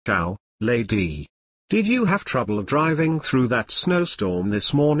Ciao, lady. Did you have trouble driving through that snowstorm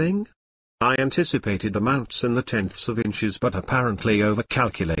this morning? I anticipated amounts in the tenths of inches but apparently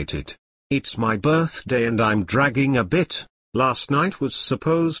overcalculated. It's my birthday and I'm dragging a bit. Last night was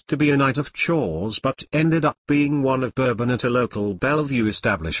supposed to be a night of chores but ended up being one of bourbon at a local Bellevue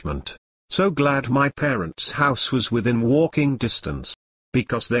establishment. So glad my parents' house was within walking distance.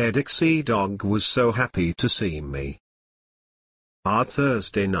 Because their Dixie dog was so happy to see me. Are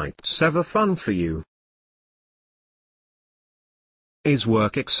Thursday nights ever fun for you? Is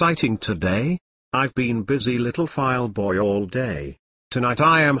work exciting today? I've been busy little file boy all day. Tonight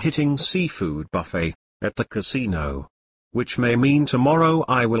I am hitting seafood buffet at the casino. Which may mean tomorrow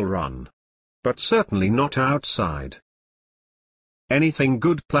I will run. But certainly not outside. Anything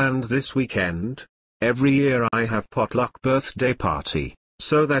good planned this weekend? Every year I have potluck birthday party,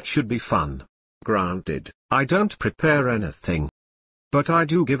 so that should be fun. Granted, I don't prepare anything. But I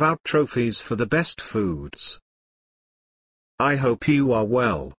do give out trophies for the best foods. I hope you are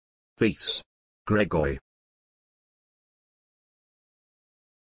well. Peace. Gregory.